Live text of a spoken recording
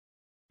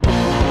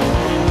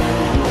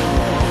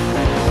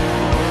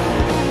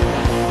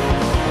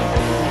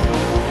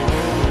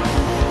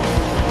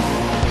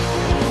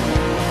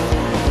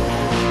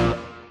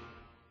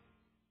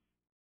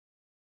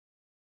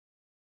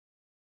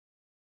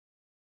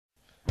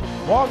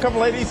Welcome,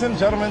 ladies and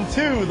gentlemen,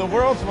 to the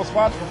world's most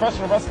watched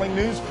professional wrestling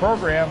news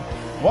program.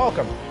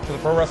 Welcome to the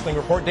Pro Wrestling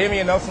Report.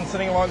 Damian Nelson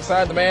sitting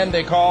alongside the man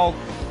they call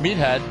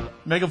Meathead.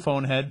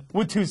 Megaphone Head,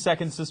 with 2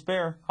 seconds to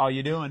spare. How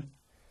you doing?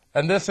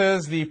 And this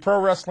is the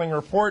Pro Wrestling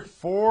Report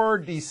for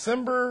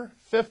December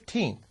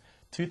 15th,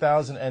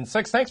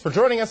 2006. Thanks for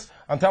joining us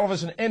on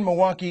television in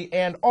Milwaukee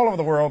and all over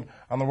the world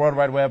on the World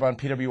Wide Web on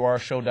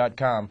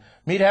PWRshow.com.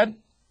 Meathead?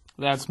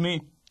 That's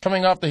me.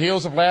 Coming off the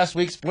heels of last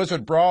week's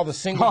Blizzard Brawl, the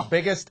single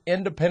biggest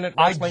independent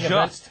wrestling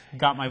event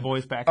got my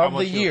voice back. of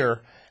the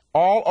year,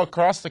 all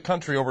across the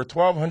country, over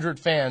 1,200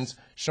 fans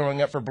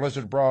showing up for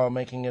Blizzard Brawl,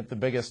 making it the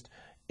biggest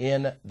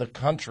in the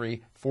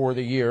country for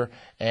the year.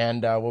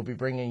 And we'll be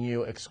bringing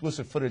you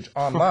exclusive footage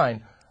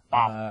online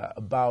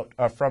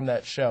from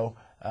that show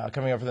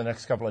coming up for the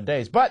next couple of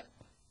days. But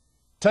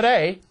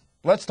today,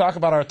 let's talk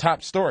about our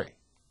top story.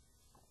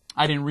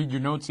 I didn't read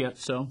your notes yet,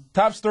 so.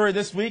 Top story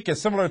this week is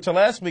similar to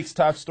last week's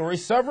top story.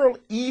 Several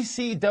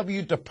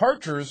ECW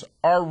departures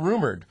are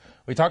rumored.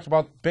 We talked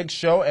about Big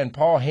Show and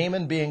Paul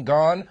Heyman being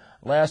gone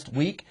last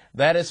week.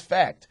 That is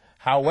fact.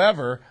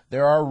 However,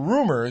 there are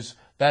rumors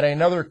that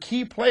another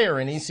key player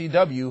in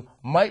ECW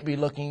might be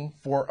looking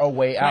for a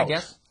way out.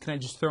 Can I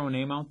just throw a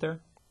name out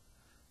there?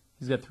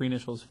 He's got 3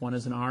 initials. One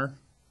is an R,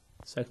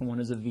 second one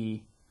is a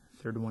V,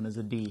 third one is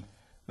a D.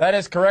 That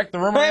is correct. The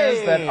rumor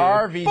is that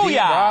RVD,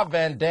 Rob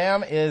Van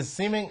Dam, is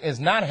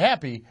not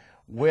happy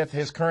with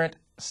his current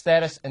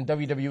status in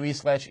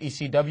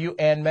WWE/ECW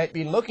and might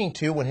be looking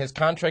to, when his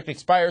contract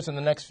expires in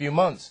the next few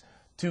months,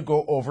 to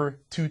go over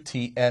to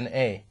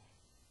TNA.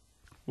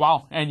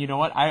 Wow. And you know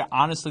what?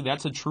 Honestly,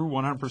 that's a true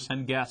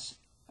 100% guess.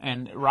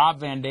 And Rob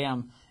Van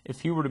Dam,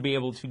 if he were to be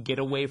able to get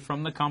away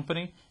from the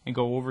company and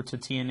go over to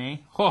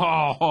TNA,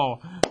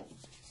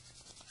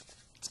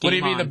 would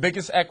he be the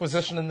biggest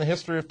acquisition in the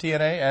history of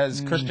TNA,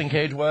 as Christian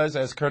Cage was,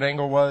 as Kurt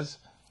Angle was?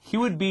 He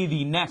would be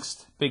the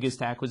next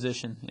biggest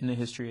acquisition in the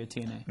history of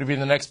TNA. Would he be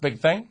the next big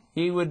thing?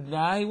 He wouldn't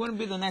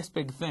be the next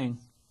big thing.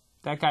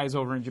 That guy's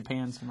over in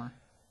Japan somewhere.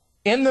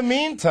 In the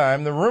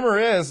meantime, the rumor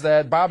is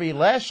that Bobby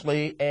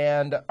Lashley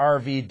and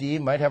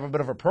RVD might have a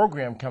bit of a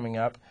program coming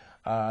up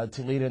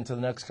to lead into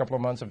the next couple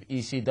of months of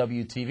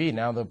ECW TV.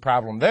 Now, the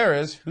problem there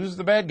is, who's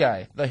the bad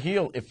guy? The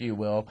heel, if you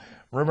will.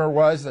 Rumor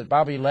was that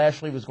Bobby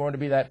Lashley was going to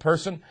be that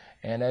person,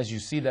 and as you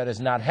see, that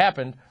has not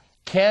happened.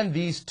 Can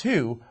these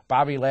two,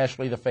 Bobby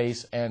Lashley the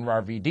face and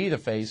RVD the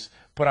face,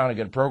 put on a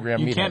good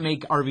program? You can't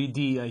make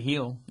RVD a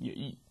heel.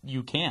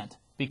 You can't,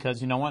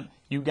 because you know what?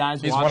 You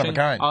guys He's watching, one of a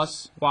kind.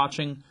 us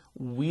watching,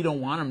 we don't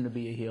want him to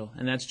be a heel,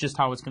 and that's just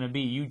how it's going to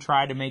be. You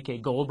try to make a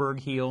Goldberg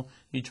heel.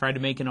 You tried to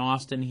make an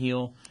Austin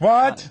heel.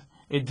 What?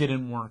 It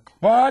didn't work.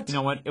 What? You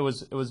know what? It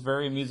was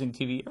very amusing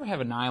TV. You ever have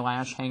an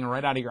eyelash hanging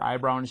right out of your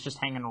eyebrow and it's just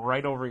hanging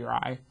right over your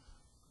eye?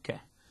 Okay.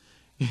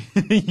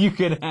 You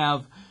could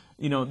have,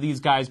 these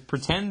guys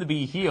pretend to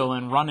be heel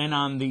and run in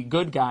on the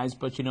good guys,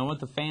 but you know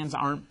what? The fans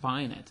aren't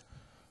buying it.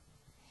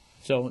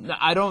 So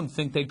I don't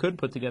think they could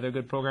put together a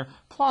good program.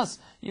 Plus,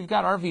 you've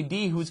got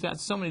RVD, who's got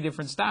so many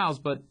different styles,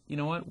 but you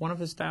know what? One of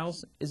his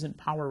styles isn't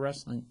power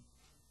wrestling.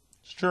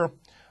 It's true.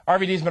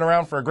 RVD's been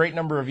around for a great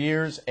number of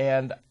years,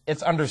 and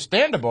it's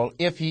understandable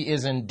if he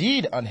is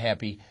indeed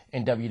unhappy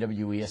in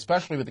WWE,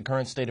 especially with the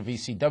current state of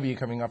ECW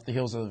coming off the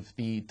heels of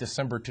the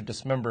December to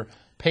Dismember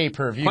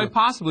pay-per-view. Quite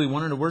possibly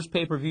one of the worst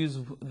pay-per-views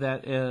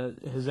that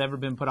has ever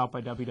been put out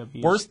by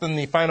WWE. Worse than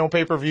the final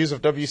pay-per-views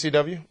of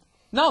WCW?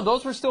 No,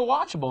 those were still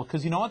watchable,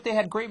 because you know what? They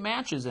had great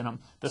matches in them.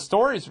 The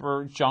stories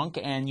were junk,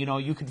 and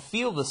you could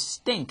feel the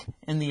stink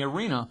in the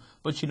arena,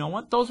 but you know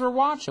what? Those were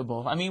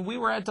watchable. I mean, we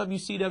were at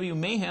WCW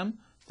Mayhem.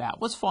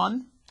 That was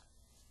fun.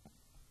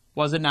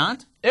 Was it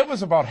not? It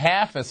was about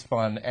half as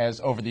fun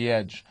as Over the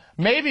Edge.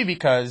 Maybe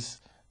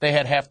because they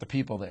had half the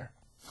people there.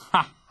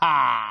 Ha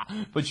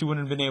ha! But you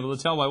wouldn't have been able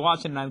to tell by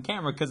watching it on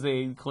camera because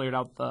they cleared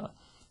out the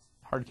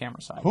hard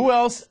camera side. Who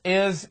else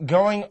is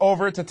going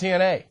over to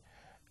TNA?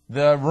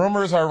 The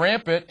rumors are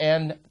rampant,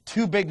 and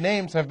 2 big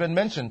names have been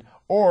mentioned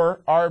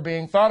or are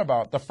being thought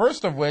about. The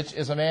first of which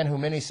is a man who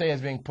many say is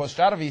being pushed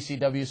out of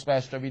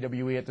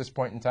ECW/WWE at this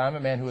point in time, a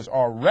man who has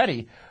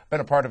already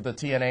been a part of the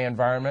TNA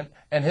environment,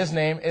 and his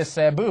name is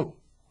Sabu.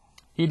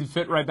 He'd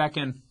fit right back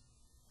in.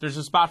 There's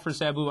a spot for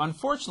Sabu.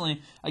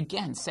 Unfortunately,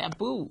 again,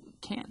 Sabu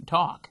can't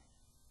talk.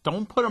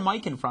 Don't put a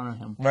mic in front of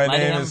him. My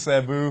name is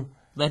Sabu.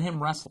 Let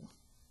him wrestle.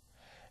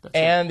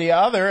 The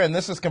other, and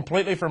this is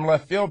completely from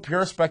left field,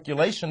 pure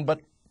speculation,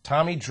 but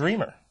Tommy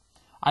Dreamer.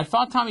 I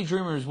thought Tommy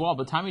Dreamer as well,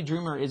 but Tommy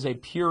Dreamer is a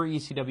pure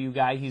ECW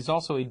guy. He's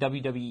also a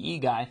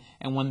WWE guy,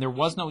 and when there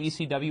was no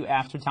ECW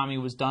after Tommy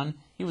was done,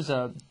 he was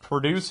a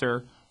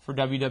producer for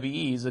WWE.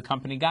 He's a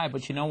company guy.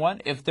 But you know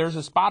what? If there's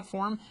a spot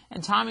for him,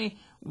 and Tommy,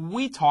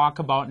 we talk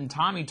about, and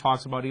Tommy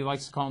talks about, he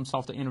likes to call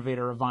himself the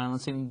innovator of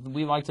violence, and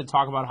we like to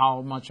talk about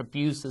how much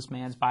abuse this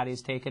man's body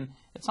has taken.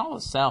 It's all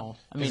a sell.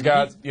 I mean, he's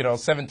got,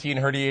 17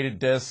 herniated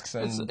discs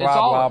and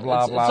blah,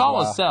 blah. It's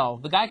all a sell.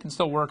 The guy can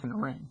still work in the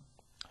ring.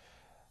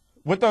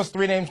 With those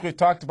 3 names we've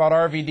talked about,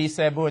 RVD,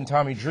 Sabu, and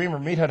Tommy Dreamer,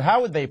 Meathead,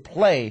 how would they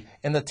play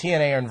in the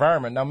TNA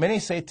environment? Now, many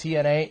say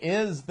TNA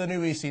is the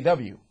new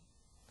ECW.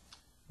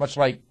 Much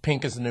like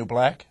pink is the new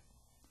black.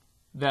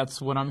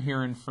 That's what I'm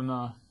hearing from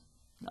the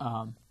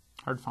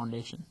Hart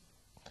Foundation.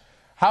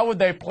 How would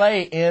they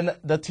play in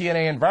the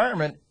TNA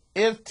environment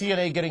if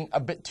TNA getting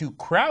a bit too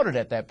crowded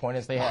at that point,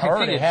 as they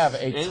already have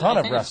a ton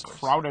of wrestlers? It's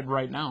crowded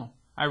right now.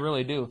 I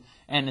really do.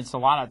 And it's a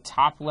lot of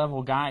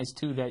top-level guys,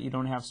 too, that you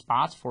don't have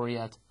spots for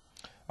yet.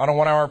 On a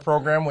 1-hour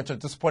program, which at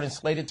this point is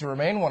slated to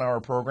remain 1-hour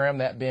program,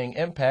 that being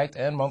Impact,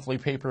 and monthly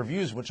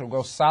pay-per-views, which will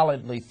go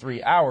solidly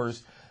 3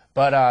 hours.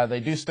 But they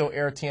do still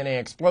air TNA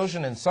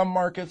Explosion in some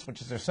markets,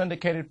 which is their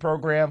syndicated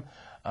program.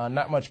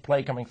 Not much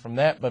play coming from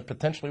that, but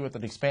potentially with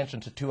an expansion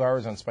to 2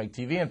 hours on Spike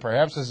TV. And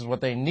perhaps this is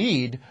what they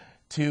need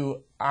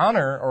to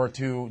honor or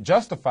to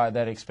justify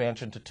that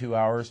expansion to 2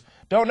 hours.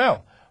 Don't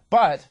know.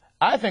 But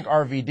I think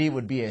RVD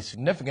would be a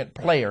significant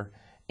player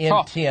in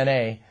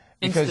TNA.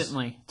 Because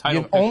instantly,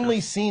 you've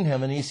only seen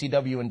him in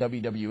ECW and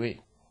WWE.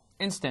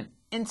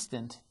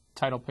 Instant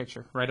title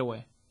picture right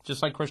away.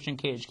 Just like Christian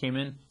Cage came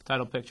in,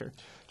 title picture.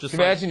 Just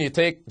imagine you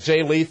take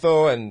Jay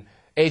Lethal and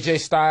AJ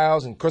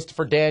Styles and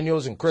Christopher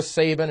Daniels and Chris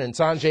Sabin and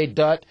Sanjay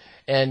Dutt,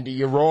 and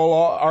you roll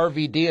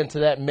RVD into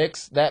that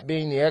mix, that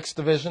being the X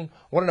Division.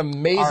 What an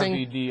amazing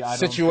RVD,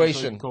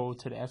 situation. Go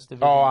to the X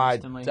Division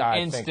instantly.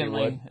 I think he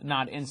would.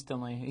 Not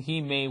instantly.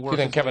 He may work. You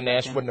think Kevin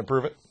Nash wouldn't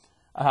approve it?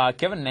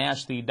 Kevin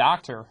Nash, the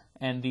doctor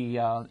and the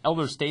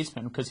elder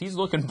statesman, because he's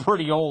looking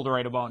pretty old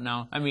right about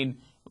now. I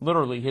mean,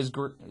 literally, his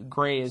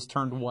gray is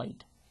turned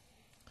white.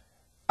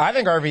 I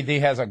think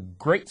RVD has a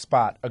great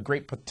spot, a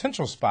great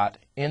potential spot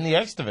in the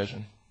X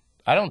Division.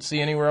 I don't see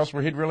anywhere else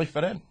where he'd really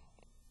fit in.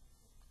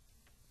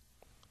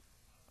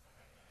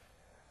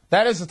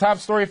 That is the top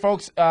story,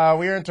 folks. We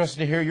are interested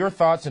to hear your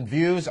thoughts and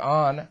views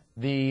on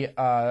the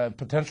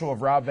potential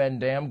of Rob Van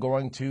Dam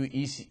going to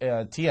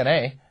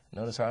TNA.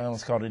 Notice how I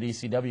almost called it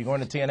ECW.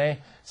 Going to TNA.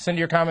 Send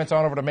your comments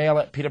on over to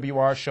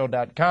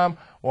mail@pwrshow.com.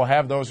 We'll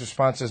have those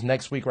responses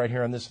next week right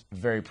here on this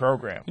very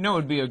program. You know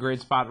what would be a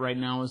great spot right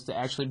now is to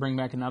actually bring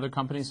back another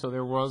company so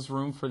there was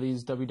room for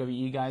these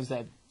WWE guys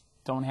that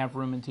don't have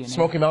room in TNA.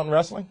 Smoky Mountain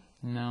Wrestling?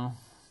 No.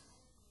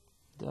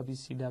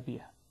 WCW.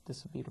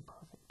 This would be the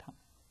perfect time.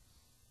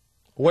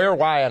 Where,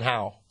 why, and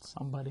how?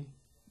 Somebody.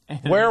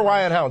 Where,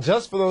 why, and how?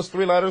 Just for those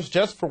 3 letters?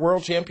 Just for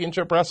World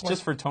Championship Wrestling?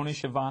 Just for Tony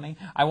Schiavone.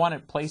 I want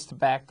it placed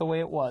back the way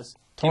it was.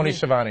 Tony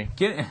Schiavone.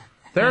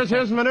 There's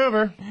his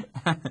maneuver.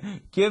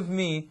 Give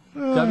me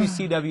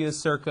WCW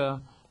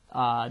circa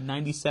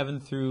 97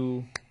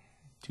 through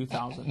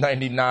 2000.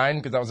 99,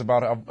 because that was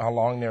about how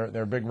long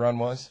their big run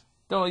was.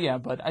 Oh, yeah,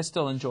 but I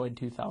still enjoyed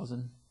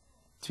 2000.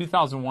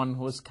 2001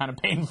 was kind of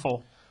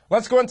painful.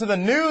 Let's go into the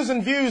news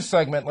and views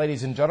segment,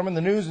 ladies and gentlemen.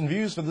 The news and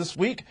views for this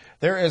week.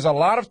 There is a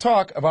lot of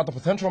talk about the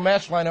potential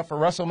match lineup for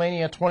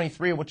WrestleMania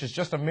 23, which is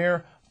just a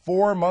mere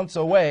 4 months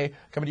away.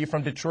 Coming to you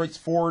from Detroit's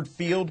Ford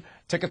Field.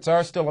 Tickets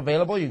are still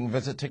available. You can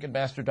visit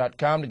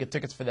Ticketmaster.com to get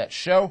tickets for that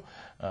show.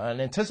 An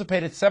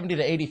anticipated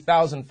 70,000 to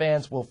 80,000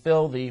 fans will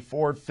fill the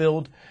Ford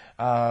Field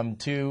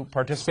to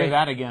participate. Say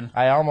that again.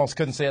 I almost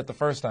couldn't say it the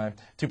first time.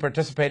 To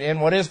participate in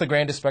what is the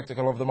grandest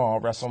spectacle of them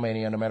all,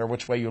 WrestleMania, no matter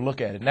which way you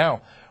look at it.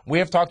 Now, we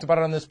have talked about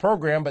it on this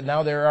program, but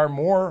now there are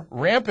more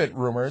rampant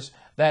rumors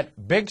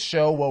that Big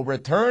Show will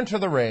return to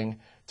the ring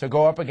to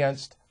go up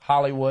against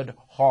Hollywood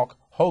Hulk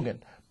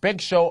Hogan.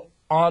 Big Show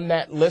on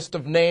that list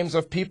of names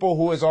of people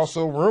who is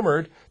also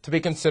rumored to be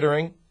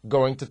considering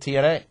going to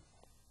TNA.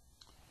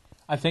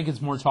 I think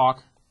it's more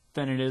talk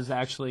than it is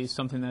actually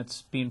something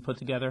that's being put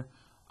together.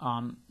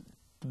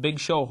 The Big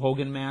Show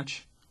Hogan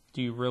match,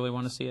 do you really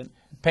want to see it?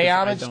 Pay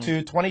homage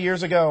to 20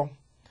 years ago,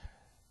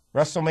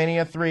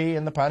 WrestleMania 3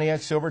 in the Pontiac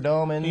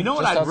Silverdome and you know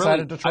what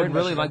I'd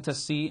really like to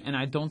see, and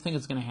I don't think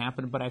it's going to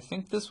happen, but I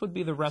think this would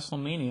be the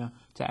WrestleMania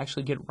to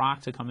actually get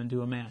Rock to come and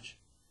do a match.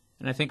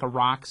 And I think a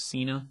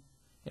Rock-Cena,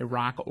 a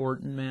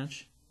Rock-Orton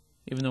match,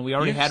 even though we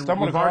already had...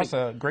 stumbled across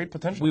a great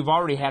potential. We've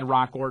already had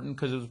Rock-Orton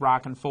because it was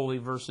Rock and Foley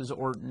versus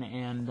Orton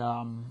and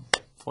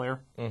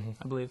Flair,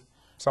 I believe.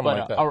 Something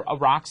like that. A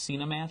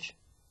Rock-Cena match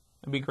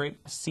would be great.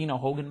 A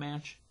Cena-Hogan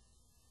match.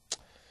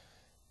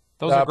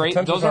 Those are great.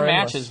 Those are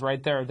matches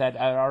right there that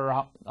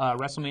are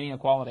WrestleMania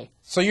quality.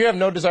 So you have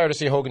no desire to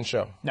see Hogan's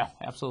show? No,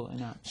 absolutely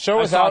not. Show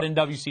I is saw out it in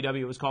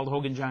WCW. It was called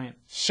Hogan Giant.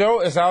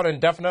 Show is out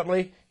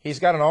indefinitely. He's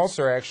got an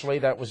ulcer, actually,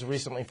 that was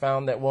recently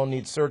found that will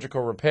need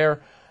surgical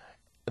repair.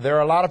 There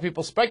are a lot of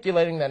people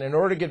speculating that in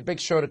order to get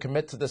Big Show to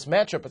commit to this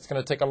matchup, it's going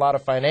to take a lot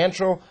of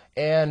financial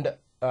and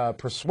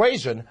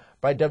persuasion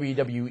by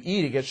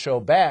WWE to get Show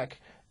back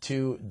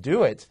to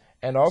do it.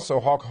 And also,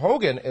 Hulk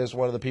Hogan is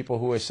one of the people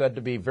who is said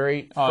to be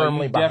very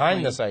firmly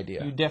behind this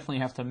idea. You definitely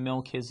have to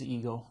milk his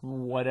ego,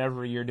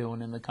 whatever you're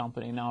doing in the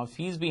company. Now, if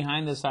he's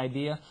behind this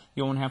idea,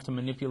 you won't have to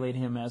manipulate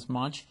him as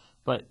much,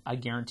 but I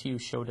guarantee you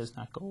Show does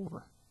not go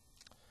over.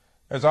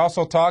 There's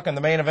also talk in the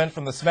main event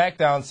from the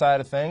SmackDown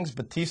side of things,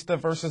 Batista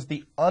versus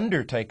The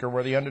Undertaker,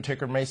 where The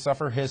Undertaker may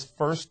suffer his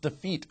first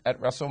defeat at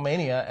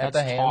WrestleMania at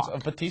the hands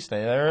of Batista.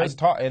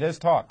 It is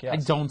talk, yes. I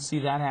don't see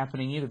that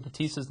happening either.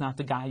 Batista's not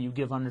the guy you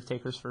give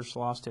Undertaker's first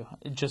loss to,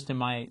 just in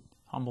my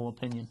humble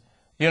opinion.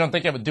 You don't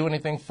think it would do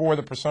anything for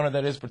the persona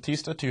that is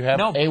Batista to have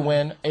a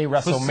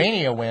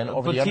WrestleMania win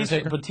over The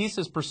Undertaker?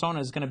 Batista's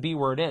persona is going to be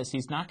where it is.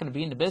 He's not going to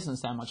be in the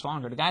business that much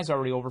longer. The guy's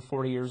already over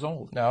 40 years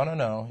old.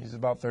 No. He's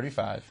about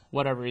 35.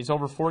 Whatever. He's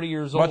over 40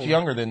 years old. Much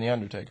younger than The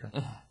Undertaker.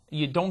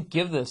 You don't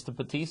give this to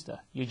Batista.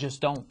 You just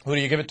don't. Who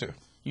do you give it to?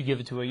 You give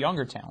it to a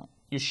younger talent.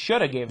 You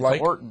should have gave it to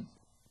Orton.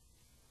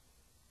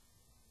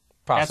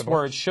 Possibly. That's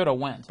where it should have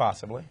went.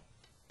 Possibly.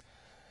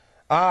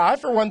 I,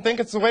 for one, think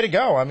it's the way to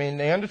go. I mean,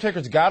 The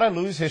Undertaker's got to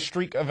lose his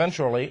streak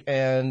eventually,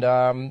 and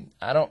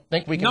I don't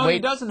think we can wait. No, he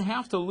doesn't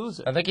have to lose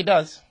it. I think he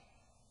does.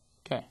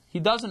 Okay. He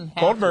doesn't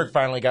have Goldberg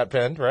finally got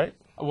pinned, right?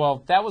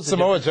 Well, that was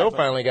Samoa Joe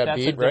finally got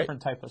beat, right? That's a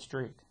different type of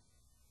streak.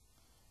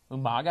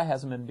 Umaga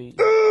hasn't been beat.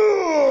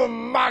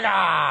 Umaga!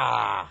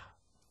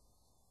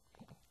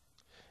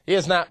 He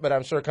is not, but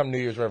I'm sure come New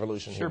Year's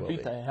Revolution he will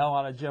beat the hell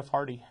out of Jeff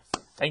Hardy.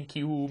 Thank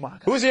you,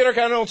 Umaga. Who's the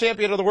Intercontinental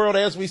Champion of the world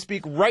as we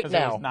speak right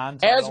now?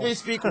 As we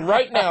speak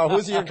right now,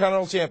 who's the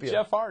Intercontinental Champion?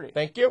 Jeff Hardy.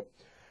 Thank you.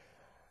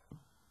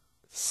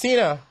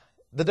 Cena,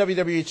 the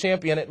WWE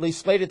Champion, at least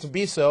slated to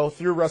be so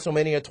through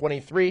WrestleMania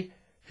 23.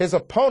 His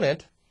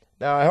opponent,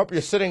 now I hope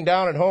you're sitting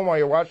down at home while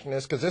you're watching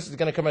this, because this is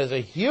going to come as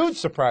a huge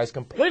surprise,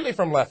 completely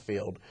from left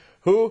field,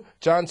 who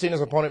John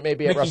Cena's opponent may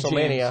be at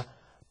WrestleMania,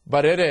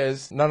 but it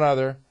is none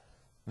other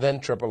than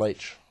Triple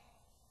H.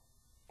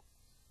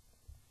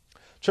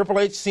 Triple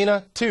H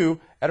Cena 2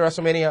 at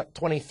WrestleMania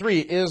 23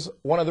 is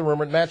one of the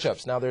rumored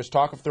matchups. Now, there's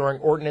talk of throwing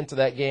Orton into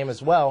that game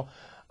as well,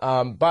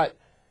 but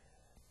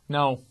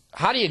no.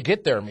 How do you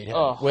get there,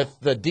 Meathead? With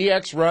the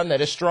DX run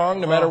that is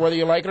strong, no matter whether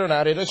you like it or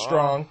not, it is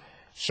strong.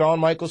 Shawn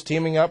Michaels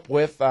teaming up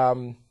with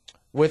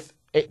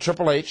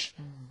Triple H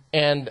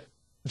and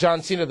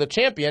John Cena, the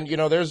champion. You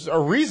know, there's a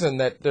reason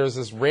that there's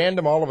this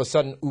random, all of a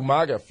sudden,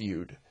 Umaga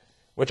feud.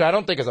 Which I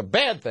don't think is a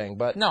bad thing,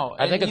 but no,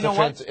 I think it's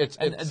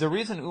the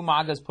reason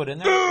Umaga's put in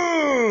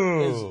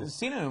there is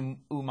Cena and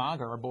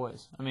Umaga are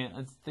boys. I mean,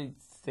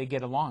 they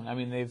get along. I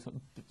mean,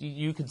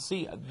 you could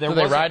see. Do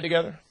they ride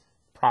together?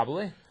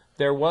 Probably.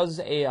 There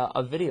was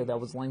a video that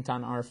was linked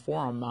on our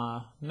forum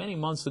many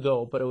months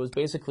ago, but it was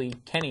basically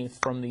Kenny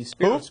from the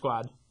Spirit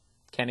Squad.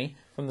 Kenny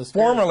from the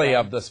Spirit Formerly Squad.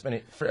 of the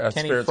Spirit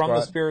Kenny Squad. from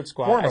the Spirit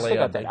Squad. Formerly I still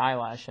got that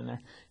eyelash in there.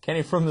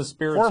 Kenny from the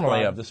Spirit Squad.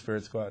 Formerly of the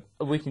Spirit Squad.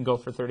 We can go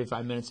for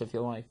 35 minutes if you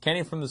like.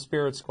 Kenny from the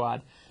Spirit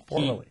Squad.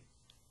 Formerly.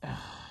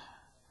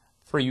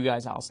 For you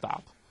guys, I'll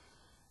stop.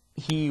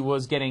 He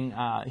was getting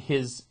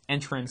his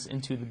entrance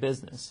into the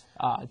business.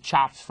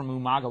 Chops from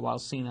Umaga while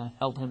Cena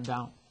held him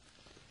down.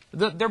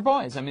 They're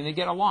boys. I mean, they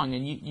get along,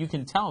 and you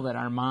can tell that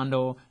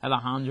Armando,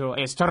 Alejandro,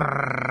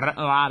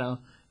 Estrada,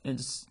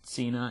 and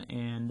Cena,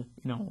 and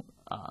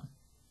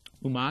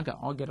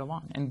Umaga all get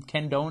along. And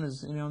Ken Doane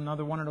is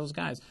another one of those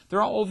guys.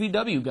 They're all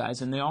OVW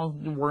guys, and they all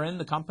were in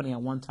the company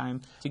at one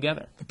time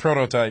together. The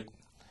prototype.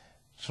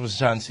 This was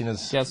John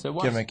Cena's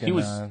gimmick in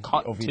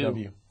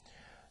OVW.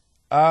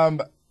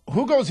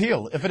 Who goes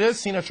heel? If it is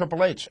Cena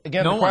Triple H,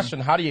 again, the question,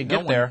 how do you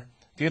get there?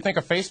 Do you think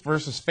a face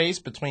versus face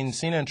between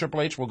Cena and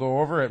Triple H will go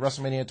over at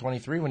WrestleMania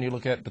 23 when you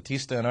look at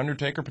Batista and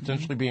Undertaker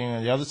potentially being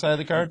on the other side of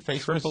the card,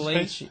 face Triple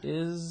versus face? H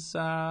is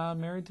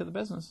married to the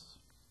business.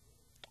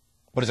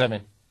 What does that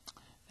mean?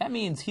 That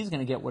means he's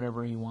going to get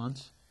whatever he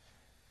wants.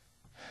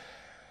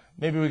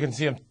 Maybe we can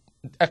see him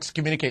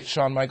excommunicate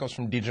Shawn Michaels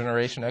from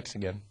Degeneration X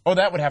again. Oh,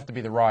 that would have to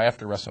be the Raw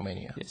after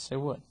WrestleMania. Yes, it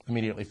would.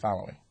 Immediately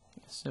following.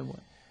 Yes, it would.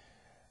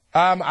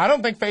 I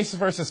don't think face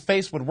versus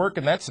face would work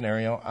in that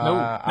scenario. No,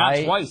 not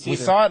twice either. We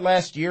saw it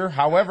last year.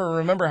 However,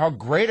 remember how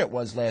great it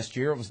was last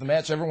year. It was the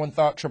match everyone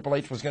thought Triple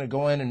H was going to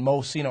go in and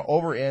mow Cena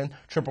over in.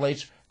 Triple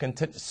H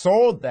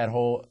sold that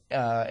whole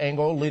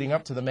angle leading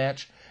up to the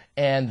match.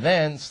 And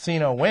then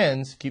Cena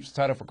wins, keeps the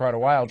title for quite a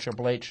while.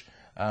 Triple H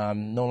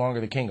no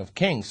longer the king of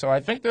kings. So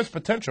I think there's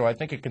potential. I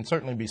think it can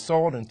certainly be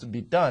sold and to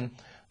be done.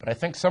 But I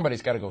think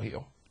somebody's got to go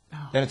heel.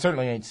 And it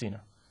certainly ain't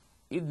Cena.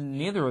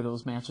 Neither of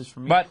those matches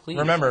for me. But please,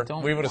 remember,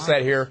 we would have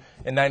sat here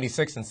in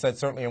 '96 and said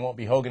certainly it won't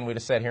be Hogan. We'd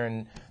have sat here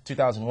in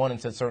 2001 and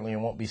said certainly it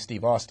won't be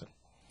Steve Austin.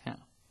 Yeah.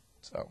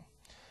 So,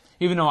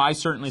 even though I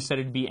certainly said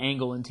it'd be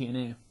Angle and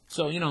TNA.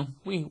 So,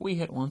 we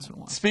hit once in a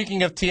while.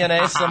 Speaking of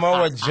TNA,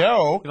 Samoa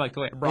Joe like the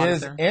way I brought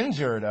is it there?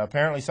 injured,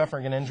 apparently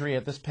suffering an injury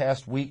at this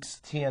past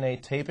week's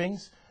TNA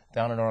tapings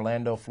down in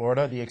Orlando,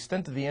 Florida. The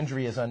extent of the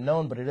injury is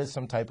unknown, but it is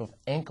some type of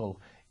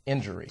ankle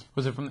injury.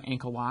 Was it from the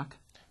ankle lock?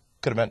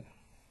 Could have been.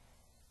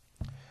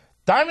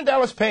 Diamond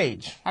Dallas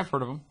Page. I've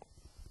heard of him.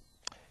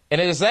 And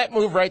it is that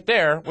move right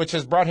there which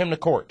has brought him to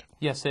court.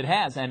 Yes, it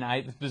has. And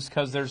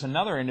because there's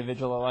another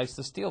individual that likes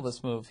to steal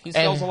this move. He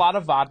sells a lot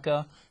of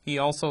vodka. He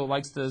also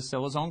likes to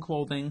sell his own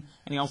clothing.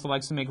 And he also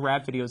likes to make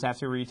rap videos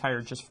after he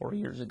retired just 4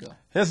 years ago.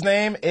 His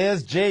name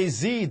is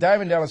Jay-Z.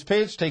 Diamond Dallas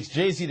Page takes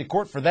Jay-Z to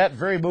court for that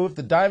very move.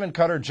 The Diamond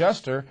Cutter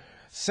Jester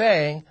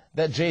saying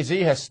that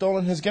Jay-Z has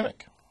stolen his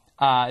gimmick.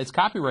 It's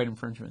copyright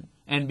infringement.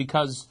 And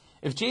because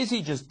if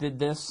Jay-Z just did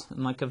this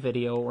in like a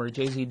video, or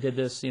Jay-Z did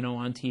this,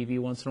 on TV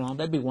once in a while,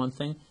 that'd be one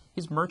thing.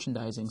 He's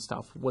merchandising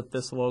stuff with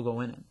this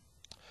logo in it.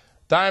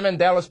 Diamond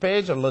Dallas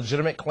Page, a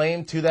legitimate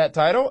claim to that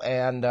title,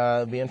 and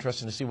it'll be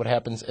interesting to see what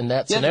happens in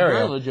that scenario. It's a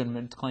very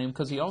legitimate claim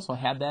because he also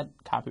had that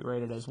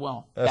copyrighted as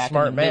well. A back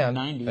smart in the man.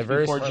 mid-90s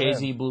before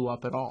Jay-Z blew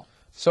up at all.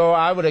 So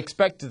I would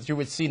expect that you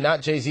would see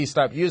not Jay-Z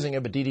stop using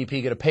it, but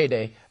DDP get a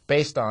payday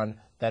based on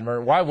that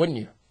murder. Why wouldn't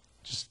you?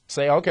 Just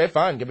say, okay,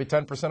 fine, give me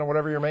 10% of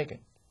whatever you're making.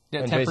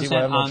 Yeah, and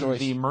 10% on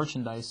the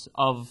merchandise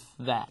of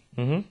that.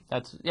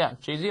 Mm-hmm.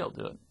 Jay-Z will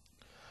do it.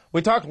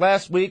 We talked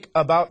last week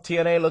about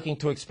TNA looking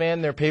to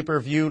expand their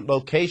pay-per-view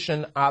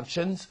location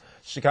options,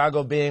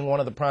 Chicago being one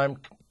of the prime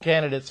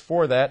candidates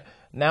for that.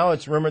 Now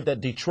it's rumored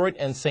that Detroit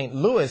and St.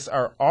 Louis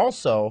are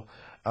also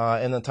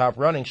in the top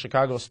running,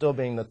 Chicago still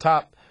being the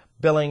top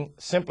billing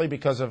simply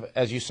because of,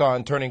 as you saw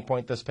in Turning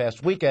Point this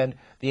past weekend,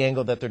 the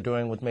angle that they're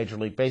doing with Major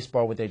League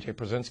Baseball with A.J.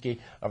 Brzezinski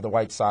of the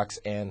White Sox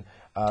and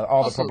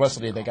all the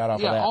publicity they got off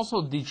of that. Yeah,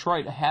 also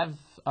Detroit has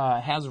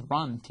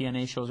run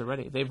TNA shows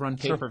already. They've run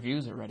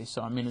pay-per-views already.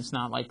 So, I mean, it's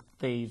not like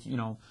they've,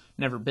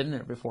 never been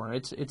there before.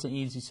 It's an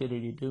easy city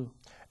to do.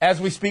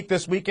 As we speak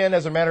this weekend,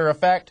 as a matter of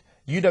fact,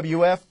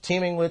 UWF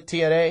teaming with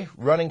TNA,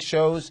 running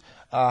shows,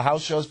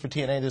 house shows for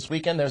TNA this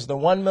weekend. There's the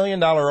 $1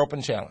 million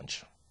open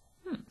challenge.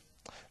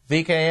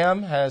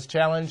 VKM has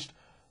challenged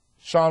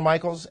Shawn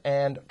Michaels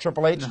and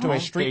Triple H to a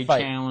street fight.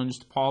 They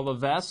challenged Paul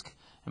Levesque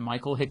and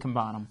Michael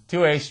Hickenbottom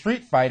to a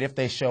street fight if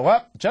they show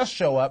up. Just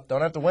show up. Don't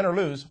have to win or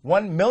lose.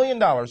 $1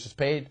 million is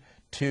paid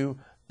to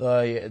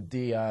the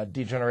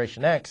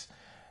D-Generation X.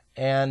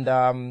 And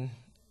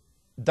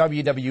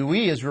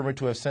WWE is rumored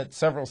to have sent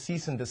several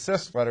cease and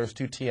desist letters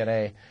to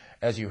TNA,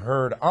 as you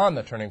heard on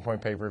the Turning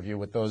Point pay-per-view,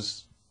 with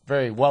those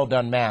very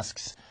well-done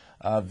masks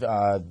of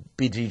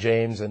B.G.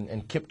 James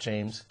and Kip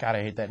James. God,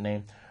 I hate that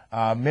name.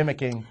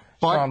 Mimicking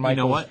Shawn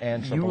Michaels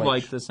and Triple H. You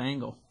like this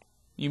angle.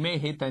 You may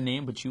hate that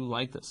name, but you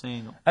like this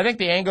angle. I think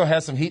the angle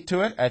has some heat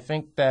to it. I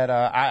think that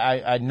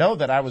I know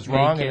that I was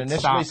wrong in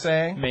initially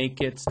saying...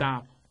 Make it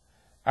stop.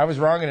 I was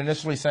wrong in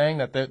initially saying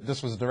that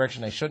this was a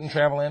direction they shouldn't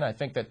travel in. I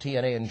think that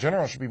TNA in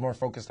general should be more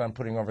focused on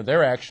putting over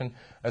their action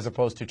as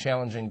opposed to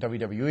challenging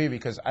WWE,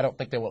 because I don't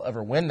think they will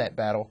ever win that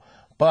battle.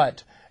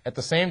 But at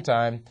the same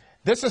time...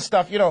 This is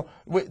stuff, the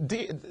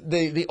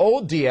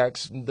old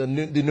DX, the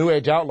New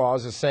Age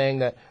Outlaws is saying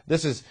that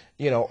this is,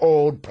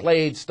 old,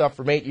 played stuff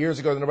from 8 years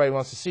ago that nobody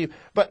wants to see.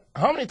 But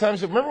how many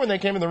times, remember when they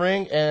came in the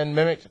ring and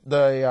mimicked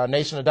the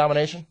Nation of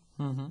Domination?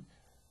 Mm-hmm.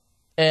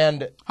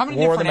 And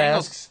wore the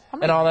masks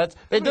and all that?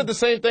 They did the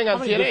same thing on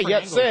TNA,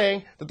 yet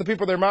saying that the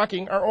people they're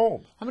mocking are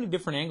old. How many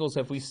different angles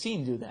have we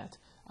seen do that?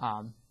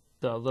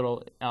 The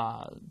little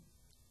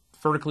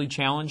vertically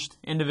challenged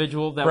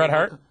individual. That Bret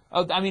Hart?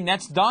 That's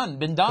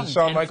been done. And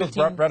Shawn Michaels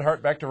brought Bret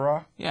Hart back to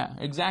Raw? Yeah,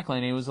 exactly.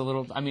 And he was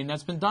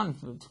that's been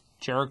done.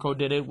 Jericho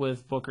did it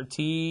with Booker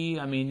T.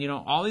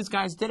 All these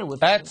guys did it with...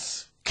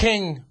 That's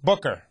King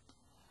Booker.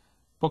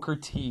 Booker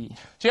T. Did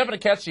you happen to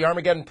catch the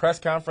Armageddon press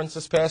conference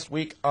this past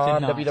week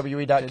on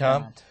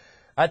WWE.com?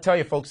 I tell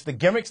you, folks, the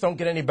gimmicks don't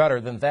get any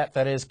better than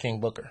that is King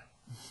Booker.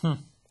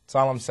 That's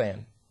all I'm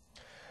saying.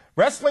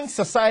 Wrestling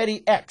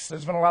Society X.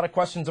 There's been a lot of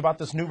questions about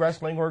this new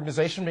wrestling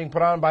organization being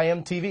put on by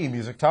MTV,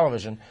 Music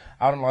Television.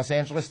 Out in Los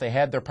Angeles, they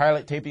had their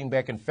pilot taping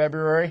back in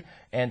February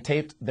and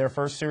taped their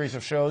first series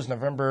of shows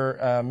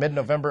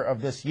mid-November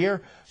of this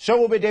year.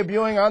 Show will be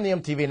debuting on the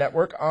MTV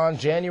network on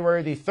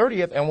January the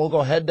 30th and will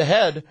go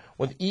head-to-head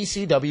with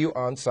ECW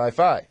on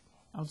Sci-Fi.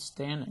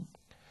 Outstanding.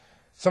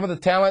 Some of the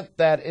talent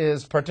that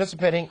is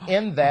participating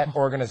in that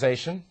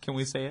organization. Can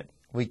we say it?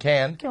 We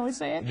can. Can we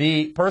say it?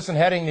 The person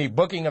heading the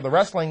booking of the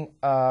wrestling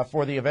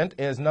for the event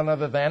is none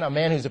other than a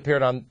man who's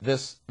appeared on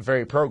this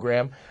very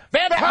program.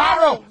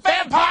 Vampiro!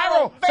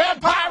 Vampiro!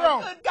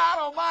 Vampiro! Good God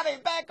almighty,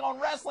 back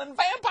on wrestling,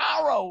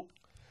 Vampiro!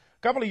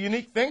 A couple of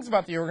unique things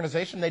about the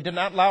organization. They did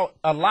not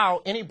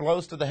allow any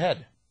blows to the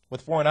head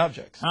with foreign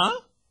objects. Huh?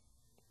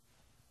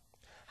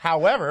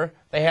 However,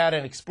 they had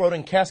an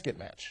exploding casket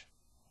match.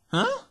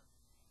 Huh?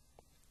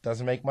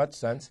 Doesn't make much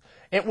sense.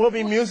 It will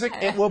be music.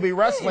 It will be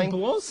wrestling.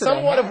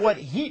 Somewhat of what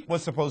Heat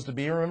was supposed to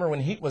be. Remember when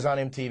Heat was on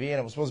MTV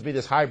and it was supposed to be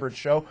this hybrid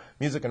show,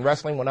 music and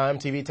wrestling, when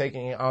MTV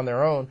taking it on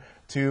their own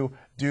to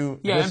do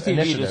this MTV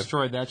initiative.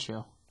 destroyed that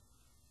show.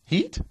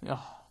 Heat?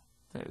 Oh,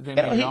 they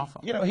made it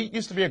awful. Heat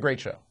used to be a great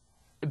show.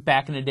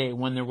 Back in the day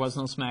when there was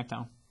no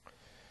SmackDown.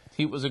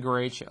 Heat was a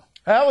great show.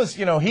 That was,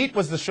 Heat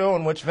was the show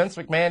in which Vince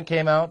McMahon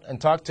came out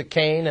and talked to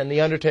Kane and The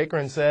Undertaker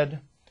and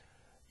said,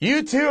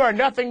 "You two are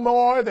nothing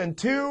more than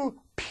two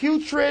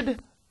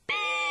putrid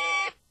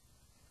beep,"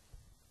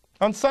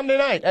 on Sunday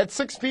night at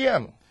 6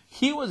 p.m.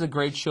 Heat was a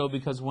great show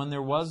because when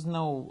there was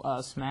no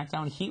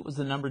SmackDown, Heat was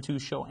the number 2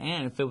 show.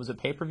 And if it was a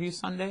pay-per-view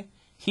Sunday,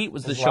 Heat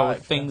was the show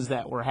with things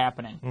that were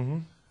happening. Mm-hmm.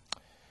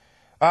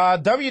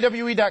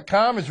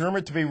 WWE.com is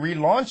rumored to be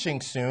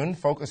relaunching soon,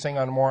 focusing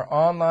on more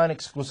online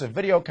exclusive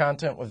video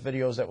content with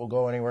videos that will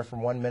go anywhere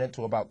from 1 minute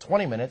to about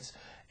 20 minutes.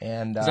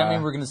 And, does that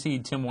mean we're going to see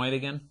Tim White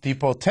again? The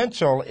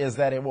potential is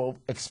that it will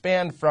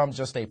expand from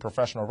just a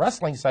professional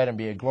wrestling site and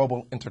be a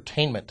global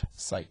entertainment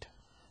site.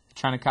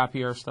 Trying to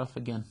copy our stuff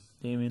again,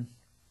 Damien.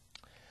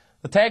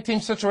 The tag team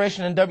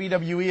situation in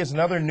WWE is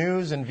another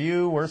news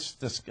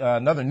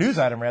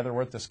item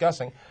worth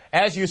discussing.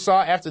 As you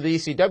saw after the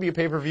ECW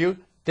pay-per-view,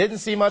 didn't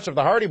see much of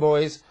the Hardy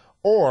Boys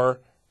or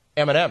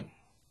Eminem.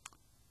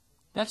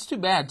 That's too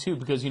bad, too,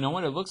 because you know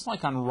what? It looks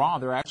like on Raw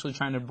they're actually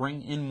trying to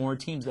bring in more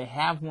teams. They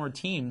have more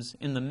teams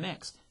in the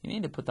mix. You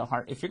need to put the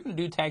heart. If you're going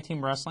to do tag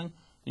team wrestling,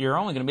 you're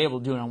only going to be able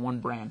to do it on one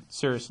brand.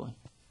 Seriously.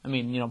 I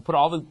mean, put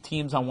all the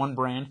teams on one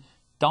brand,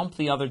 dump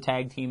the other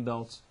tag team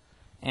belts,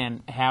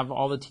 and have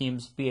all the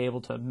teams be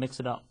able to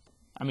mix it up.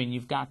 I mean,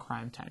 you've got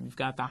Crime Time, you've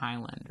got the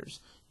Highlanders,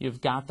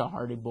 you've got the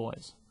Hardy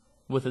Boys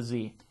with a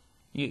Z.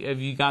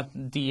 You got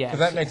DX. Because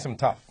that makes them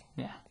tough.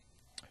 Yeah.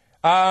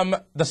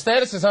 The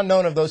status is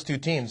unknown of those two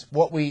teams.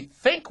 What we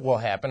think will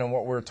happen and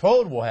what we're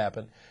told will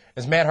happen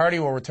is Matt Hardy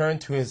will return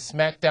to his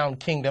SmackDown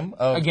kingdom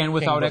of again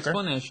without King Booker,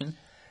 explanation.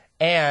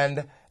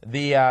 And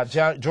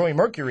the Joey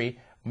Mercury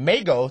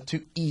may go to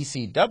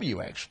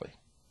ECW, actually.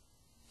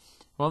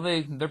 Well,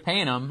 they're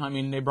paying him. I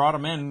mean, they brought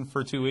him in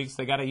for 2 weeks.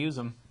 They got to use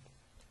him.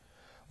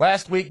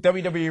 Last week,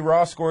 WWE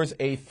Raw scores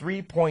a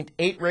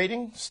 3.8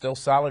 rating. Still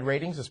solid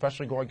ratings,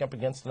 especially going up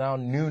against the now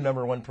new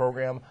 #1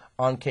 program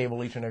on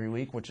cable each and every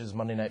week, which is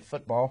Monday Night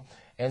Football.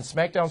 And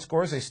SmackDown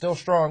scores a still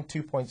strong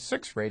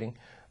 2.6 rating,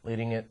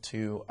 leading it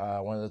to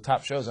one of the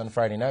top shows on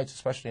Friday nights,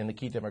 especially in the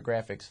key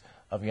demographics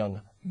of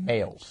young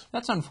males.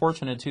 That's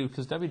unfortunate, too,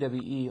 because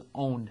WWE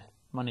owned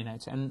Monday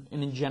nights, and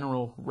in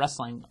general,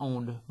 wrestling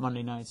owned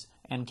Monday nights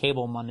and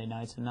cable Monday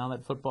nights, and now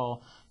that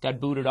football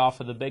got booted off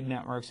of the big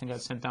networks and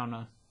got sent down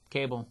to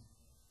cable.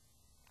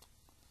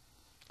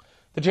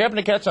 Did you happen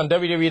to catch on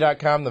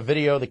WWE.com the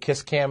video, the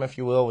kiss cam, if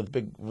you will,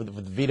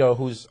 with Vito,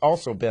 who's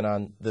also been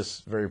on this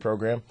very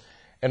program,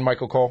 and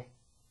Michael Cole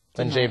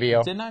and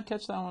JVL? Did not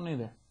catch that one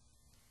either.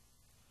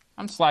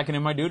 I'm slacking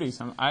in my duties.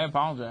 I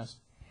apologize.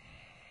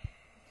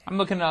 I'm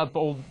looking up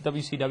old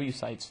WCW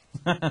sites.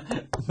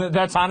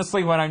 That's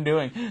honestly what I'm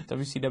doing.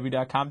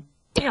 WCW.com.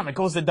 Damn, it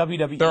goes to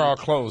WWE. They're all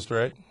closed,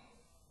 right?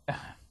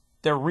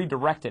 They're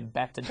redirected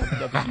back to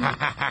WWE.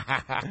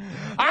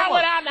 I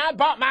went out and I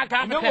bought my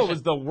competition. You know what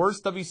was the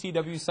worst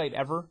WCW site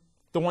ever?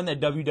 The one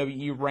that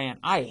WWE ran.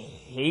 I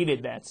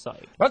hated that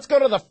site. Let's go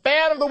to the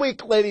Fan of the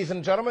Week, ladies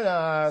and gentlemen.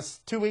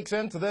 2 weeks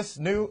into this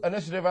new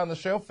initiative on the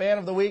show, Fan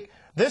of the Week.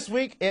 This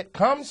week it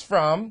comes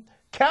from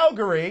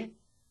Calgary,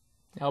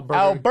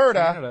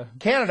 Alberta,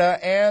 Canada,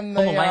 and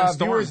the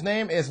viewer's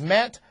name is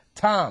Matt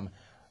Tom.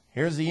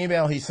 Here's the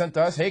email he sent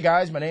us. Hey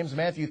guys, my name's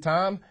Matthew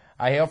Tom.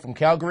 I hail from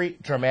Calgary,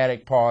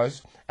 dramatic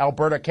pause,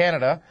 Alberta,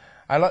 Canada.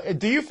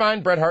 Do you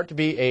find Bret Hart to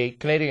be a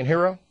Canadian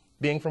hero,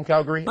 being from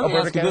Calgary,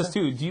 Alberta, Canada? This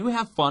too. Do you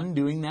have fun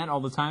doing that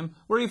all the time?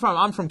 Where are you from?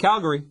 I'm from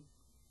Calgary.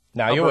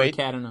 Now you wait.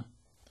 Canada.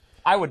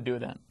 I would do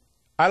that.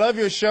 I love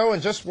your show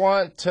and just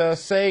want to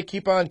say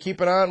keep on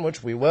keeping on,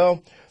 which we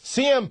will.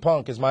 CM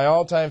Punk is my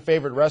all-time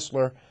favorite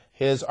wrestler.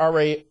 His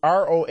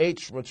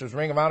ROH, which is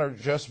Ring of Honor,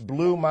 just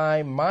blew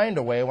my mind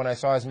away when I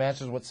saw his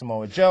matches with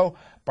Samoa Joe,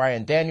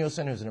 Bryan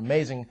Danielson, who's an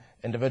amazing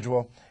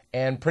individual,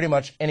 and pretty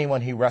much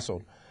anyone he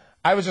wrestled.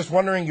 I was just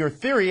wondering your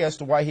theory as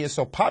to why he is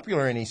so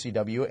popular in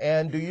ECW,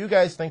 and do you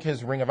guys think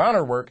his Ring of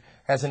Honor work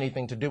has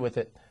anything to do with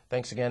it?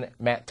 Thanks again,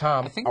 Matt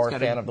Tom, our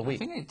Fan of the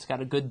Week. I think it's got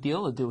a good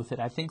deal to do with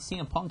it. I think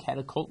CM Punk had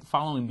a cult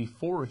following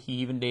before he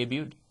even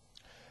debuted.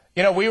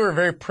 You know, we were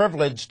very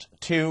privileged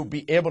to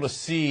be able to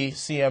see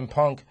CM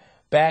Punk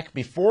back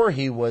before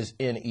he was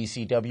in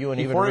ECW and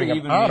before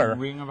even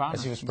Ring of Honor,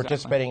 as he was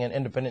participating in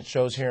independent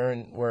shows here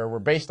where we're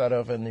based out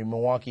of in the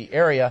Milwaukee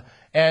area.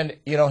 And,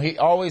 you know, he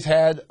always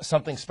had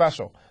something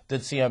special,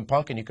 did CM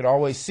Punk, and you could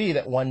always see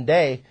that one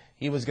day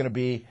he was going to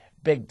be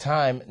big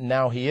time.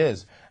 Now he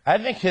is. I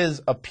think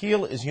his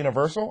appeal is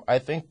universal. I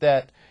think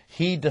that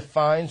he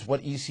defines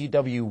what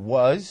ECW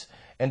was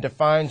and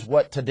defines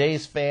what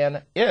today's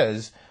fan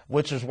is,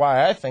 which is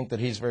why I think that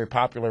he's very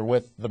popular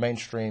with the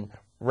mainstream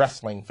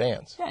wrestling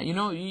fans. Yeah, you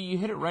know, you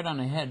hit it right on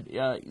the head.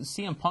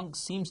 CM Punk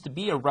seems to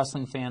be a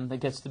wrestling fan that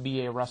gets to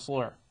be a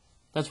wrestler.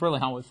 That's really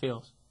how it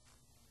feels.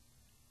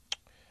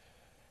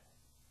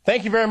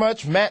 Thank you very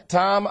much, Matt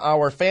Tom,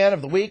 our Fan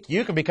of the Week.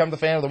 You can become the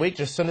Fan of the Week.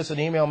 Just send us an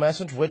email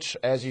message, which,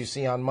 as you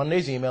see on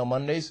Mondays, Email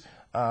Mondays,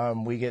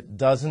 we get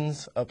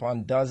dozens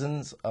upon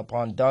dozens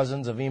upon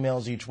dozens of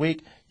emails each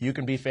week. You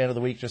can be Fan of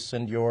the Week. Just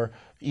send your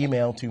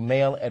email to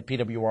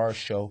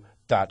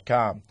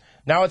mail@pwrshow.com.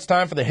 Now it's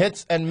time for the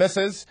hits and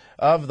misses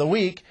of the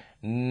week.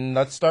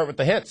 Let's start with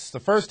the hits. The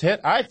first hit,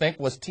 I think,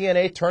 was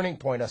TNA Turning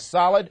Point, a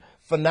solid,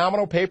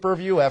 phenomenal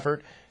pay-per-view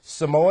effort.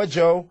 Samoa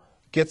Joe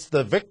gets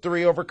the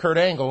victory over Kurt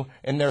Angle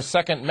in their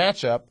second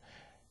matchup.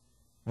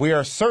 We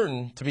are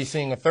certain to be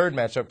seeing a third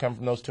matchup come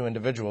from those two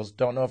individuals.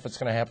 Don't know if it's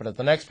going to happen at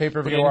the next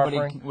pay-per-view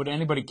offering. Would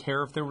anybody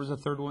care if there was a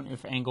third one,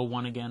 if Angle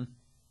won again?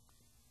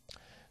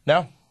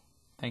 No.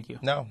 Thank you.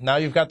 No. Now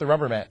you've got the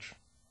rubber match.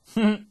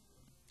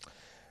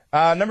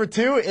 Number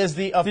two is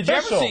the official. Did you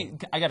ever see?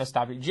 I got to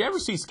stop you. Did you ever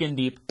see Skin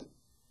Deep?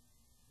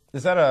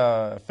 Is that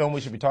a film we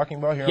should be talking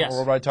about here on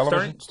Worldwide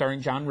Television?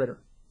 Starring John Ritter.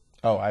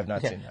 Oh, I have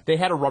not seen that. They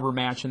had a rubber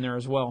match in there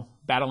as well,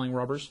 battling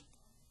rubbers.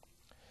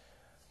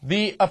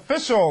 The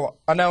official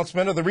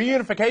announcement of the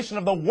reunification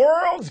of the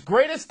world's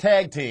greatest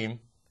tag team,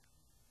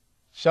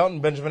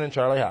 Shelton Benjamin and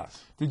Charlie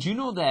Haas. Did you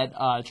know that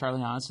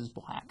Charlie Haas is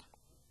black?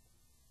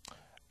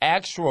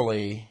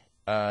 Actually,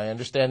 I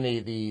understand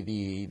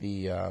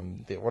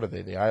the what are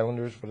they? The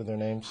Islanders? What are their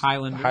names?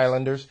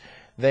 Highlanders.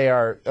 They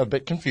are a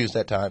bit confused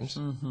at times.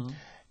 Mm-hmm.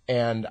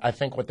 And I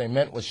think what they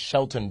meant was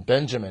Shelton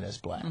Benjamin is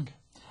black.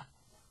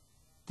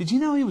 Did you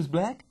know he was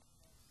black?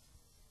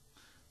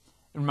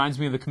 It reminds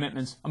me of the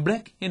Commitments. I'm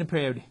black and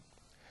proud.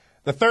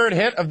 The third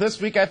hit of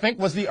this week, I think,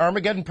 was the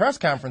Armageddon press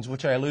conference,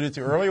 which I alluded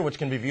to earlier, which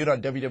can be viewed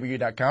on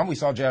WWE.com. We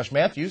saw Josh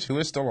Matthews, who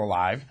is still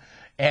alive.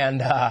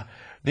 And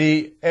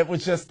it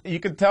was just, you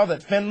could tell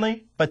that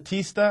Finlay,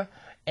 Batista,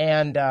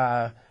 and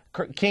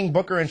King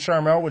Booker and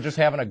Sharmell were just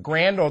having a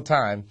grand old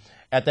time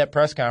at that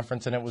press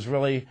conference, and it was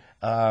really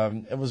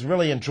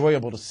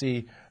enjoyable to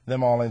see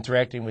them all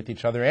interacting with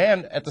each other,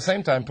 and at the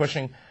same time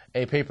pushing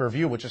a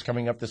pay-per-view, which is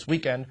coming up this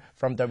weekend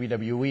from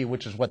WWE,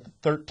 which is the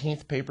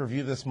 13th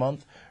pay-per-view this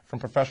month from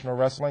professional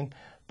wrestling.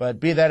 But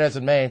be that as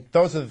it may,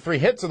 those are the three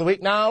hits of the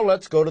week. Now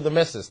let's go to the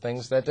misses,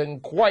 things that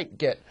didn't quite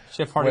get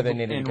Jeff Hardy where they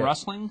needed to get.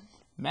 Wrestling,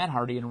 Matt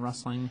Hardy in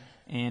wrestling,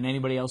 and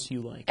anybody else you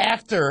like.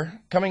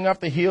 After coming off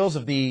the heels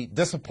of the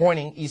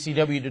disappointing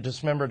ECW to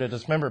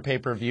Dismember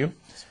pay-per-view,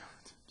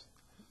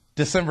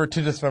 December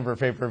to December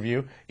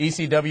pay-per-view,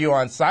 ECW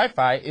on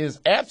Sci-Fi is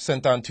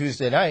absent on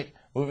Tuesday night,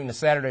 moving to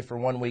Saturday for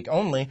 1 week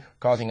only,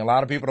 causing a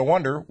lot of people to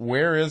wonder,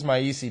 where is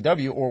my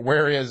ECW, or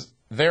where is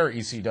their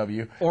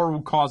ECW?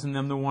 Or causing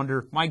them to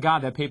wonder, my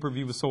God, that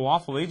pay-per-view was so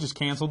awful, they just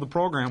canceled the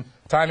program.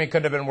 Timing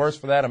couldn't have been worse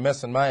for that, a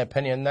miss in my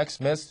opinion. Next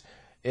miss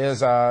is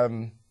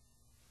John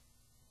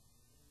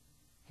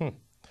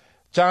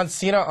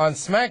Cena on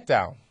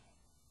SmackDown.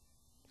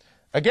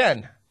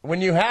 Again,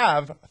 when you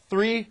have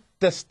three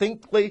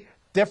distinctly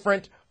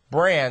different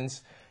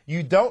brands,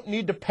 you don't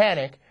need to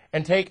panic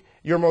and take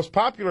your most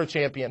popular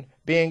champion,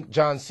 being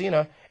John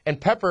Cena, and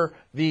pepper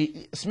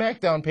the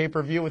SmackDown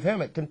pay-per-view with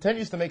him. It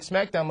continues to make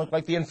SmackDown look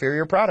like the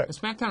inferior product.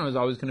 SmackDown is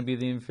always going to be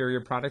the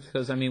inferior product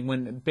because, I mean,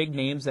 when big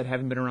names that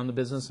haven't been around the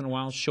business in a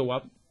while show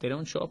up, they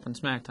don't show up on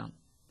SmackDown.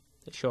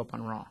 They show up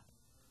on Raw.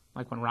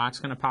 Like when Rock's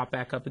going to pop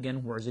back up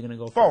again, where's he going to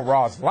go first? Well,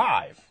 Raw's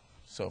live,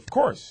 so of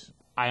course.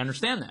 I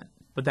understand that,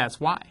 but that's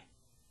why.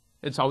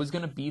 It's always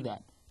going to be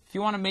that. If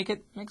you want to make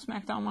it, make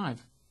SmackDown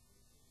Live.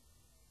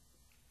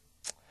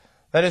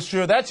 That is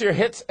true. That's your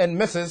hits and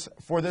misses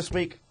for this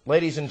week,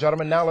 ladies and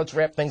gentlemen. Now let's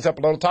wrap things up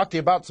a little. Talk to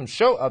you about some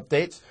show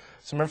updates,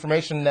 some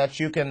information that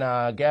you can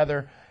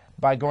gather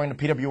by going to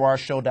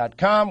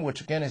pwrshow.com,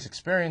 which again is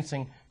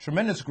experiencing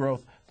tremendous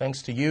growth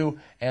thanks to you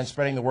and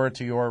spreading the word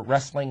to your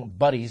wrestling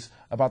buddies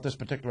about this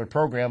particular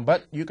program.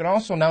 But you can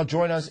also now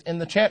join us in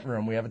the chat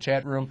room. We have a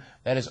chat room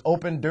that is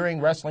open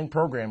during wrestling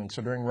programming.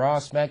 So during Raw,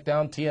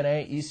 SmackDown,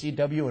 TNA,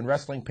 ECW, and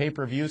wrestling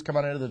pay-per-views, come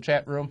on into the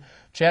chat room.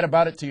 Chat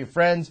about it to your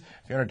friends.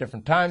 If you're in a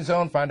different time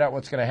zone, find out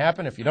what's going to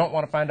happen. If you don't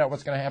want to find out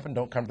what's going to happen,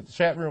 don't come to the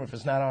chat room if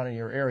it's not on in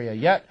your area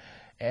yet.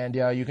 And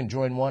you can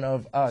join one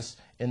of us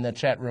in the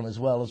chat room as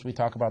well as we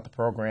talk about the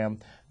program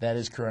that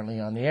is currently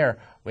on the air.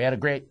 We had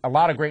a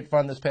lot of great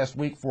fun this past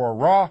week for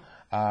Raw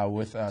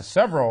with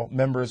several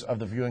members of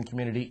the viewing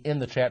community in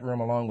the chat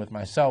room along with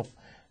myself.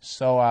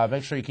 So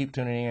make sure you keep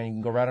tuning in. You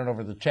can go right on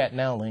over to the Chat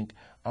Now link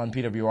on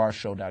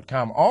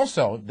pwrshow.com.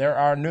 Also, there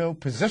are new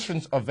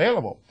positions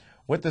available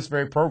with this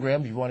very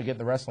program if you want to get in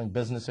the wrestling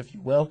business, if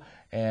you will,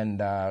 and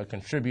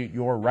contribute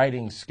your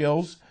writing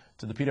skills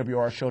to the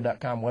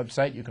pwrshow.com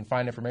website. You can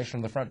find information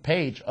on the front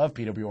page of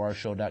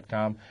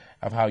pwrshow.com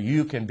of how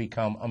you can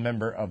become a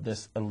member of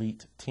this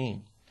elite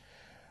team.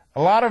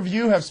 A lot of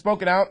you have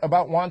spoken out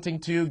about wanting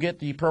to get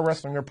the Pro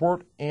Wrestling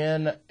Report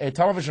in a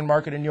television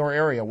market in your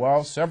area.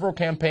 Well, several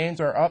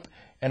campaigns are up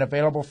and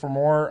available for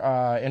more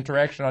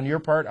interaction on your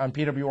part on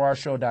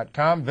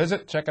pwrshow.com.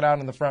 Visit, check it out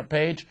on the front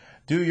page.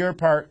 Do your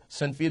part.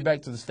 Send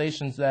feedback to the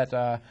stations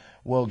that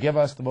will give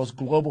us the most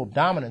global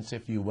dominance,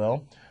 if you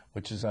will,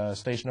 which is a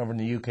station over in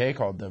the UK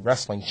called the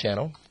Wrestling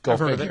Channel. Go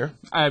figure.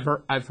 I've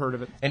heard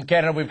of it. In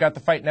Canada, we've got the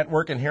Fight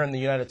Network, and here in the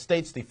United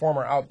States, the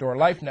former Outdoor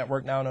Life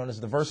Network, now known as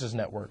the Versus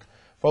Network.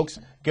 Folks,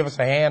 give us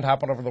a hand,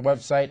 hop on over to the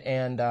website,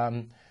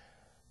 and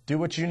do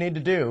what you need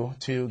to do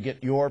to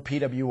get your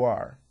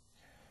PWR.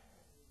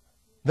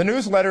 The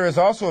newsletter is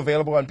also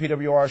available on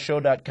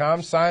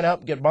pwrshow.com. Sign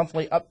up, get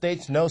monthly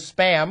updates, no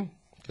spam,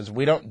 because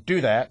we don't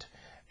do that,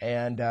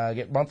 and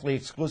get monthly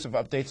exclusive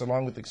updates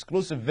along with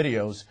exclusive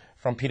videos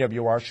from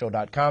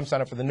pwrshow.com.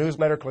 Sign up for the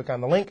newsletter, click on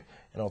the link,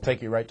 and it'll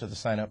take you right to the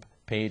sign-up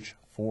page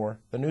for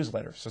the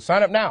newsletter. So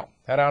sign up now.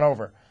 Head on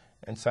over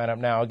and sign up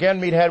now. Again,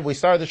 Meathead, we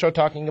started the show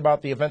talking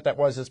about the event that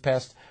was this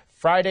past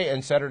Friday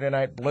and Saturday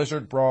night,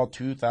 Blizzard Brawl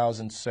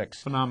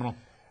 2006. Phenomenal.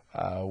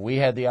 We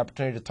had the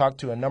opportunity to talk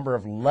to a number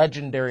of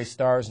legendary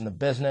stars in the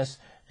business,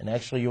 and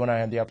actually you and I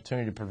had the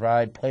opportunity to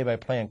provide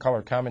play-by-play and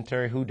color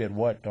commentary. Who did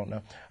what, don't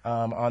know,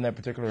 on that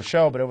particular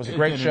show, but it was a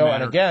great show.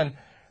 And again,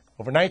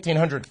 over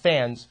 1,900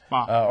 fans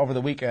over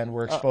the weekend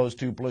were exposed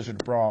to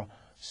Blizzard Brawl.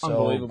 So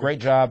Unbelievable. great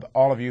job,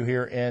 all of you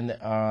here in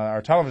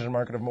our television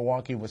market of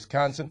Milwaukee,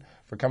 Wisconsin,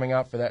 for coming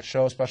out for that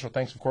show. Special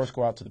thanks, of course,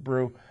 go out to the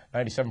Brew,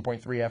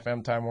 97.3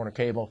 FM, Time Warner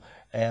Cable,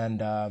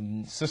 and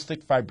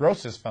Cystic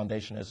Fibrosis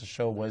Foundation, as the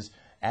show was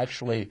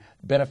actually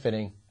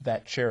benefiting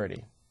that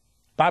charity.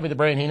 Bobby the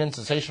Brain Heenan,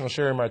 Sensational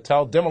Sherry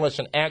Martel,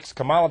 Demolition Axe,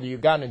 Kamala the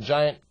Ugandan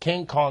Giant,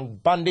 King Kong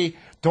Bundy,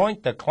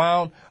 Doink the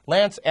Clown,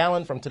 Lance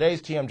Allen from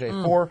today's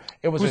TMJ4.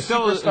 It was a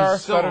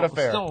superstar-studded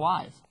affair. Still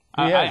alive.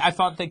 He is. I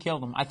thought they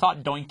killed him. I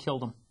thought Doink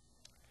killed him.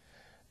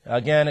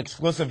 Again,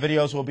 exclusive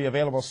videos will be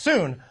available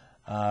soon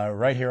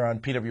right here on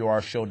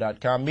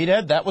pwrshow.com.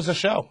 Meathead, that was a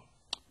show.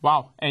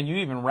 Wow, and you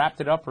even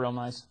wrapped it up real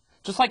nice.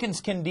 Just like in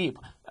Skin Deep.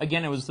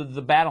 Again, it was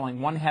the battling.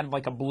 One had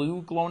like a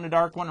blue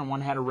glow-in-the-dark one, and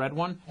one had a red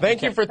one.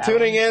 Thank you for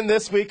tuning in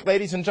this week,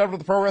 ladies and gentlemen,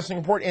 to the Pro Wrestling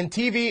Report in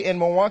TV in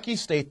Milwaukee.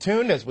 Stay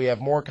tuned as we have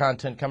more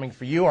content coming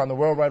for you on the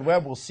World Wide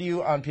Web. We'll see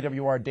you on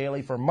PWR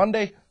Daily for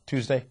Monday,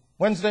 Tuesday,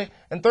 Wednesday,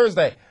 and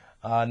Thursday.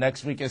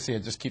 Next week,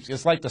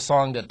 it's like the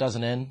song that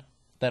doesn't end,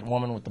 that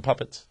woman with the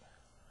puppets.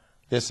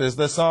 This is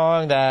the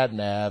song that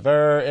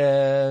never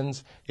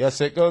ends. Yes,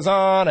 it goes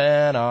on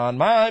and on,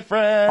 my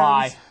friends.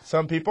 Bye.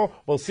 Some people.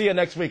 We'll see you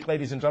next week,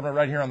 ladies and gentlemen,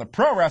 right here on the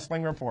Pro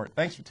Wrestling Report.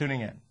 Thanks for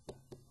tuning in.